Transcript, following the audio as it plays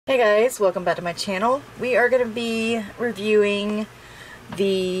Hey guys, welcome back to my channel. We are going to be reviewing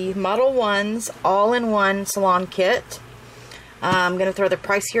the ModelOnes all-in-one salon kit. I'm going to throw the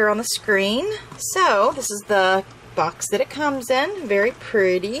price here on the screen. So this is the box that it comes in. Very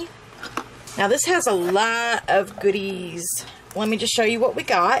pretty. Now this has a lot of goodies. Let me just show you what we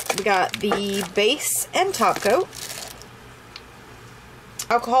got. We got the base and top coat,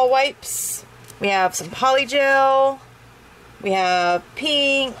 alcohol wipes, we have some polygel, we have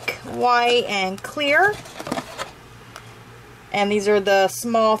pink, white, and clear. And these are the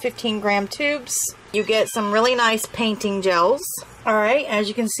small 15-gram tubes. You get some really nice painting gels. Alright, as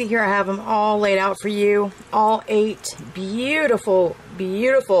you can see here, I have them all laid out for you. All 8 beautiful,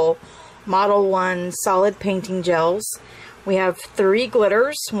 beautiful ModelOnes solid painting gels. We have 3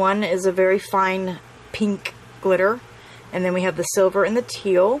 glitters. One is a very fine pink glitter. And then we have the silver and the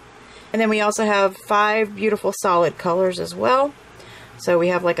teal. And then we also have 5 beautiful solid colors as well. So we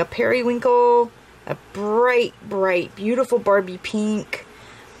have like a periwinkle, a bright, bright, beautiful Barbie pink.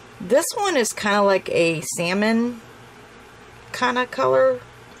 This one is kind of like a salmon kind of color.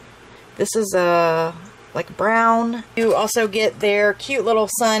 This is a like brown. You also get their cute little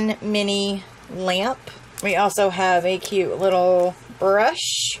sun mini lamp. We also have a cute little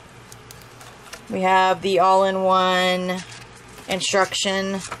brush. We have the all-in-one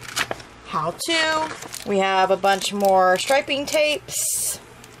instruction how-to. We have a bunch more striping tapes,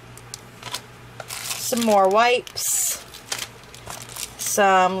 some more wipes,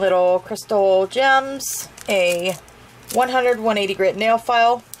 some little crystal gems, a 180 grit nail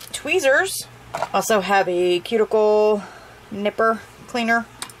file, tweezers, also have a cuticle nipper cleaner,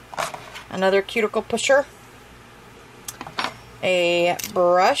 another cuticle pusher, a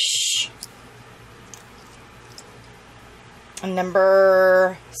brush,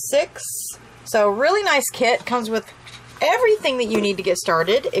 number 6. So really nice kit. Comes with everything that you need to get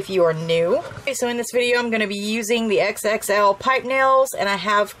started if you are new. Okay, so in this video I'm going to be using the XXL pipe nails, and I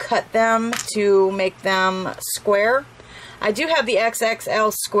have cut them to make them square. I do have the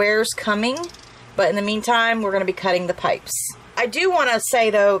XXL squares coming, but in the meantime we're going to be cutting the pipes. I do want to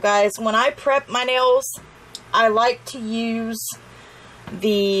say though, guys, when I prep my nails, I like to use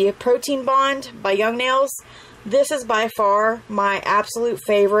the Protein Bond by Young Nails. This is by far my absolute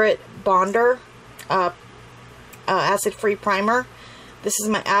favorite bonder, acid-free primer. This is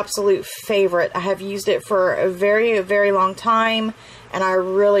my absolute favorite. I have used it for a very long time, and I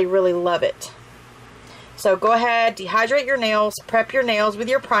really love it. So go ahead, dehydrate your nails, prep your nails with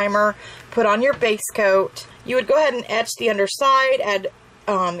your primer, put on your base coat. You would go ahead and etch the underside, add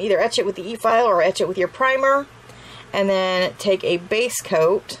either etch it with the e-file or etch it with your primer, and then take a base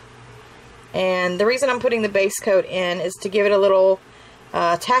coat. And the reason I'm putting the base coat in is to give it a little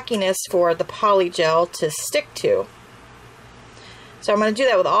tackiness for the polygel to stick to. So I'm going to do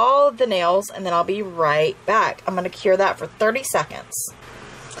that with all of the nails, and then I'll be right back. I'm going to cure that for 30 seconds.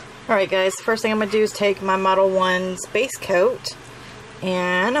 Alright guys, first thing I'm going to do is take my ModelOnes base coat,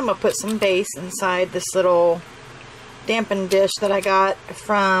 and I'm going to put some base inside this little dampen dish that I got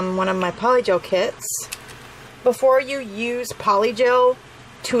from one of my polygel kits. Before you use polygel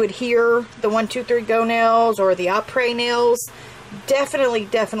to adhere the 1, 2, 3 Go nails or the après nails,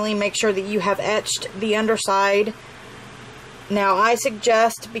 definitely make sure that you have etched the underside. Now I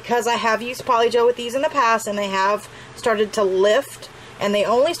suggest, because I have used polygel with these in the past and they have started to lift, and they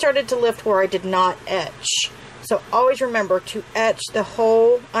only started to lift where I did not etch. So always remember to etch the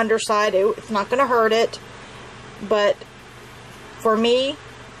whole underside. It's not going to hurt it, but for me,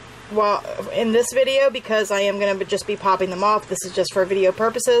 well, in this video, because I am going to just be popping them off, this is just for video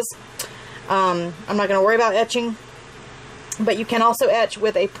purposes. I'm not going to worry about etching, but you can also etch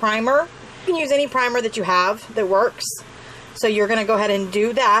with a primer. You can use any primer that you have that works. So you're going to go ahead and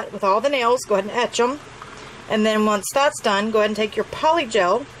do that with all the nails. Go ahead and etch them. And then once that's done, go ahead and take your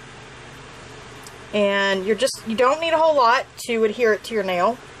polygel, and you don't need a whole lot to adhere it to your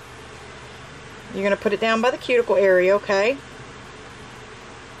nail. You're going to put it down by the cuticle area, okay?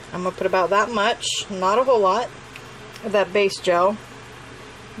 I'm going to put about that much, not a whole lot, of that base gel.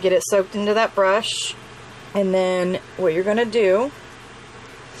 Get it soaked into that brush. And then what you're going to do,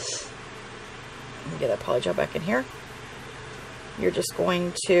 let me get that polygel back in here. You're just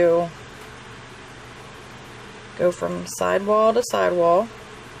going to go from sidewall to sidewall,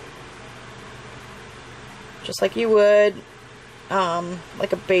 just like you would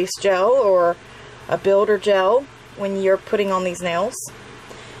like a base gel or a builder gel when you're putting on these nails.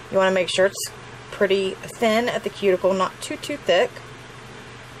 You want to make sure it's pretty thin at the cuticle, not too thick.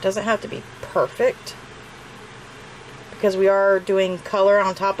 Doesn't have to be perfect, because we are doing color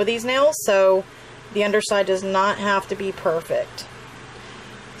on top of these nails, so the underside does not have to be perfect.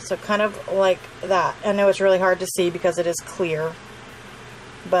 So kind of like that. I know it's really hard to see because it is clear.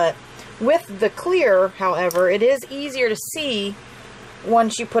 But with the clear, however, it is easier to see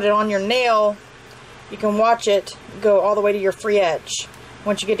once you put it on your nail. You can watch it go all the way to your free edge.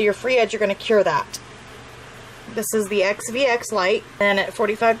 Once you get to your free edge, you're going to cure that. This is the XVX light, and at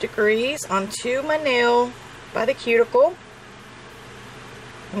 45 degrees onto my nail by the cuticle.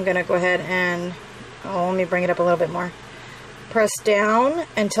 I'm going to go ahead and, let me bring it up a little bit more. Press down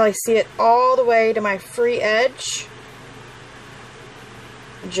until I see it all the way to my free edge.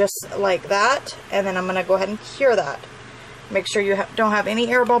 Just like that. And then I'm going to go ahead and cure that. Make sure you don't have any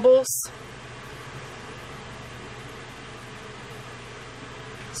air bubbles.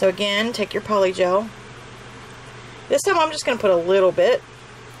 So again, take your poly gel. This time I'm just going to put a little bit.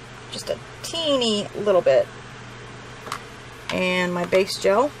 Just a teeny little bit. And my base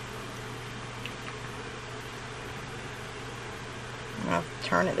gel. I'm going to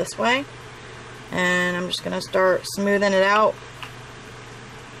turn it this way. And I'm just going to start smoothing it out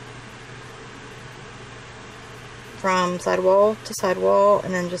from sidewall to sidewall,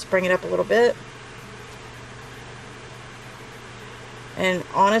 and then just bring it up a little bit. And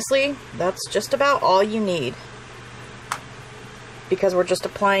honestly, that's just about all you need, because we're just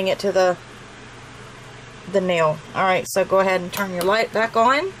applying it to the nail. Alright, so go ahead and turn your light back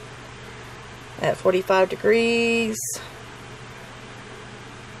on at 45 degrees.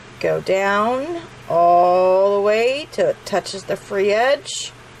 Go down all the way till it touches the free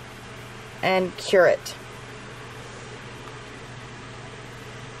edge and cure it.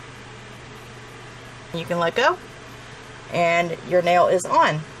 You can let go and your nail is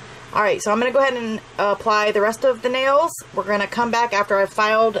on. Alright, so I'm going to go ahead and apply the rest of the nails. We're going to come back after I've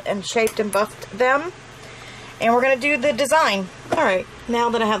filed and shaped and buffed them, and we're going to do the design. Alright, now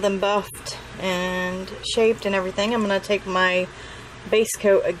that I have them buffed and shaped and everything, I'm going to take my base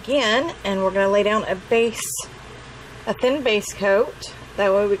coat again, and we're going to lay down a thin base coat.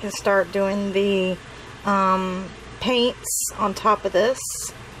 That way we can start doing the paints on top of this.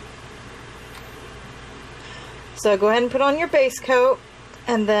 So go ahead and put on your base coat,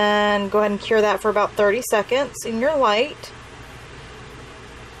 and then go ahead and cure that for about 30 seconds in your light.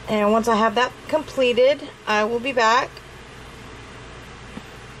 And once I have that completed, I will be back.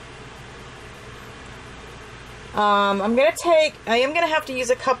 I am going to have to use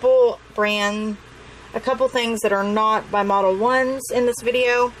a couple things that are not by ModelOnes in this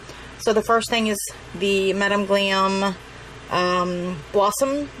video. So the first thing is the Madame Glam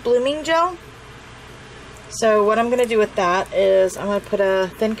Blossom Blooming Gel. So what I'm going to do with that is I'm going to put a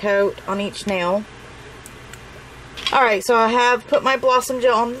thin coat on each nail. Alright, so I have put my Blossom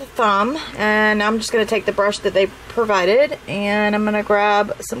Gel on the thumb, and I'm just going to take the brush that they provided, and I'm going to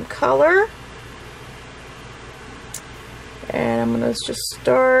grab some color. And I'm going to just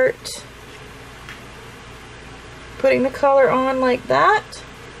start putting the color on like that.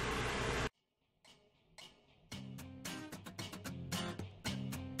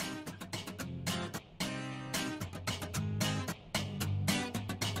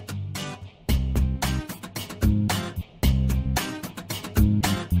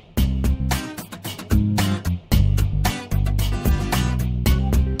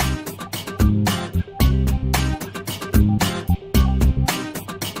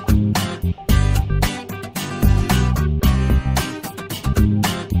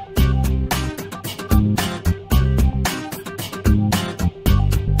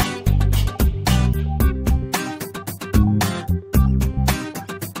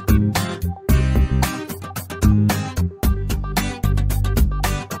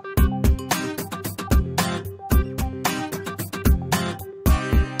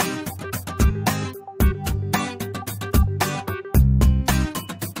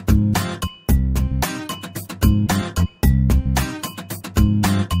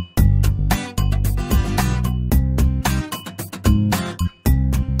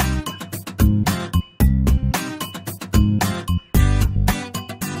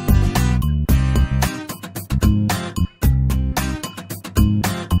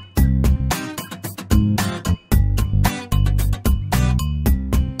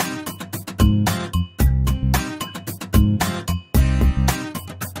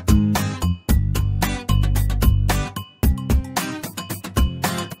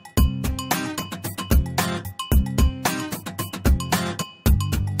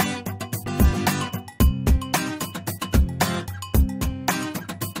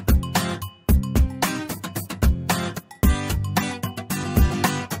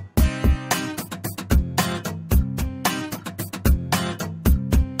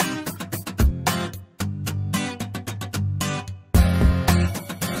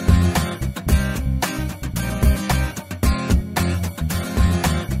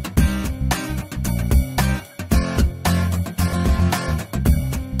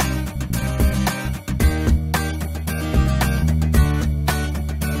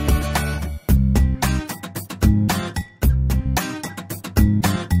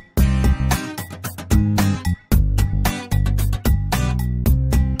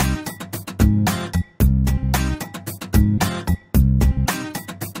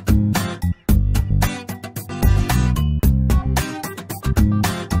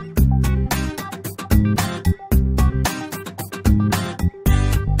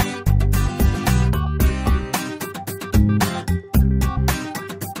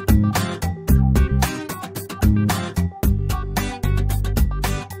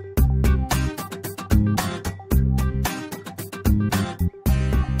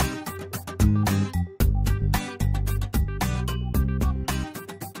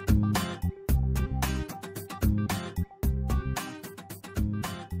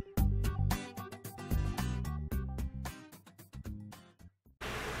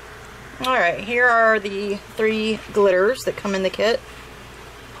 Alright, here are the 3 glitters that come in the kit.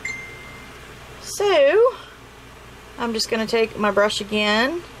 So, I'm just going to take my brush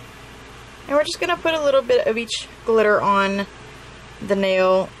again, and we're just going to put a little bit of each glitter on the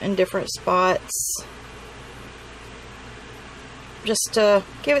nail in different spots. Just to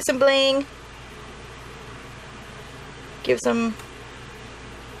give it some bling. Give some,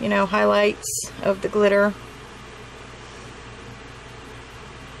 you know, highlights of the glitter.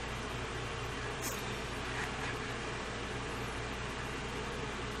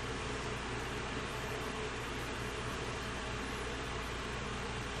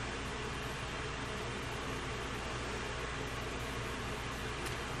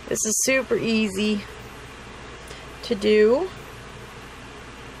 This is super easy to do.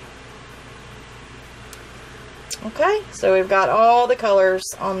 Okay, so we've got all the colors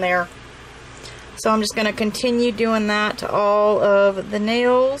on there. So I'm just going to continue doing that to all of the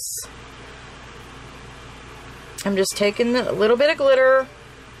nails. I'm just taking a little bit of glitter,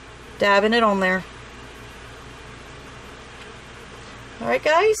 dabbing it on there. Alright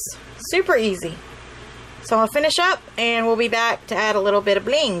guys, super easy. So I'll finish up and we'll be back to add a little bit of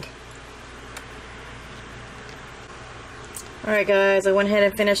bling. Alright guys, I went ahead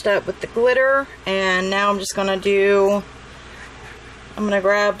and finished up with the glitter, and now I'm just going to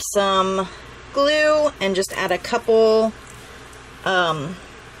grab some glue and just add a couple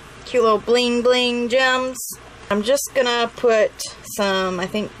cute little bling bling gems. I'm just going to put some, I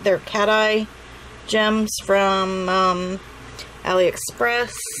think they're cat eye gems from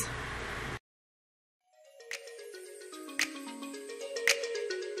AliExpress.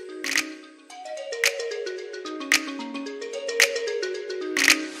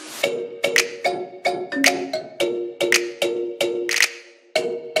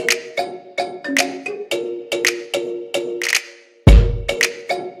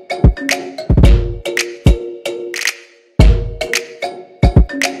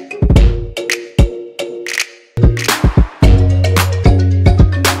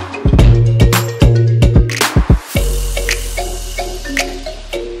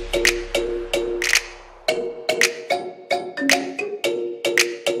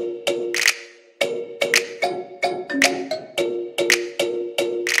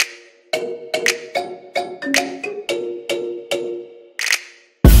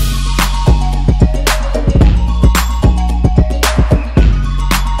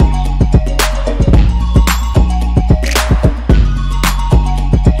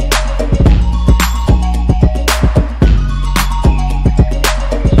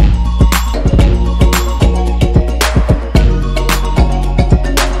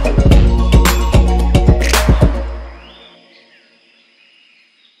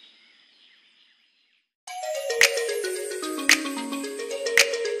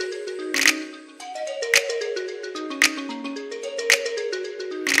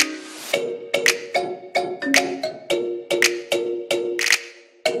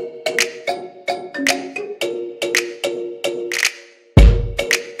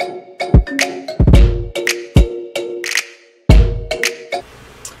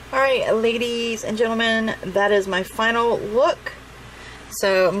 Ladies and gentlemen, that is my final look.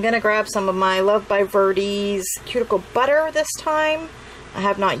 So I'm going to grab some of my Love by Verdi's cuticle butter this time. I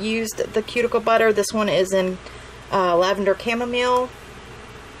have not used the cuticle butter. This one is in lavender chamomile.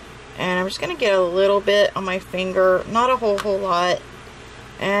 And I'm just going to get a little bit on my finger, not a whole lot,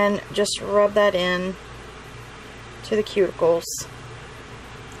 and just rub that in to the cuticles.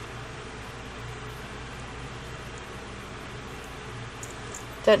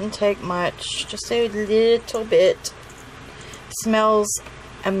 Doesn't take much, just a little bit. Smells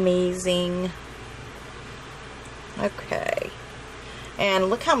amazing. Okay.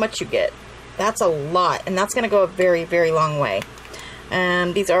 And look how much you get. That's a lot, and that's going to go a very, very long way.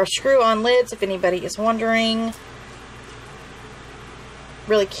 These are screw-on lids, if anybody is wondering.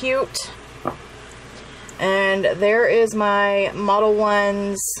 Really cute. And there is my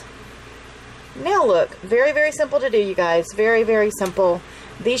ModelOnes nail look. Very, very simple to do, you guys. Very, very simple.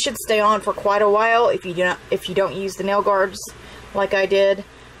 These should stay on for quite a while if you don't use the nail guards like I did.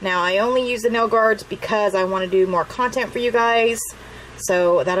 Now, I only use the nail guards because I want to do more content for you guys.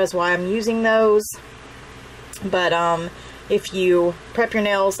 So that is why I'm using those. But if you prep your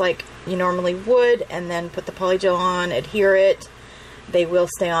nails like you normally would and then put the polygel on, adhere it, they will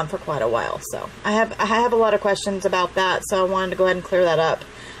stay on for quite a while. So I have a lot of questions about that, so I wanted to go ahead and clear that up.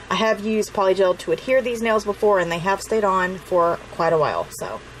 I have used polygel to adhere these nails before, and they have stayed on for quite a while.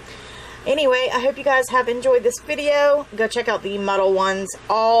 So anyway, I hope you guys have enjoyed this video. Go check out the ModelOnes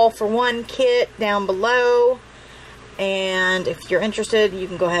All for One kit down below. And if you're interested, you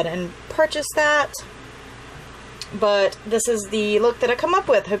can go ahead and purchase that. But this is the look that I come up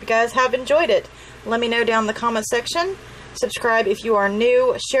with. Hope you guys have enjoyed it. Let me know down in the comment section. Subscribe if you are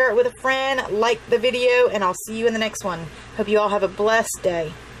new. Share it with a friend. Like the video. And I'll see you in the next one. Hope you all have a blessed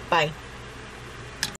day. Bye.